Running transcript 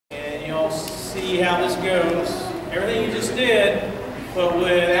you'll see how this goes. Everything you just did, but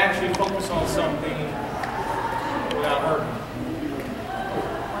with actually focus on something without hurting.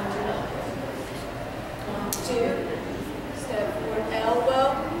 2, step forward,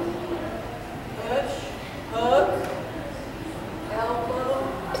 elbow, push, hook, elbow,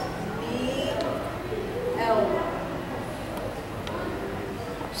 knee, elbow.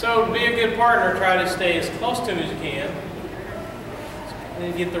 So to be a good partner, try to stay as close to him as you can, and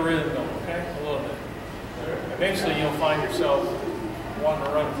then get the rhythm going, okay? A little bit. Eventually you'll find yourself wanting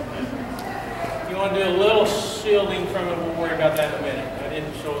to run from that. If you want to do a little shielding from it, we'll worry about that in a minute. I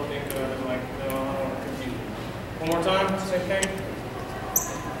didn't show it, think of it like, no, I don't want to confuse you. One more time, is that okay? 2,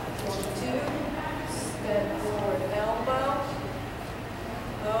 step forward, elbow,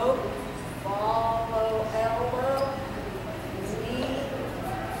 hook, follow elbow, knee,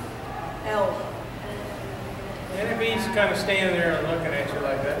 elbow. And if he's kind of standing there and looking at you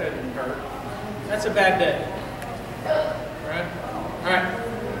like that, doesn't hurt. That's a bad day. All right? All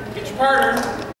right. Get your partner.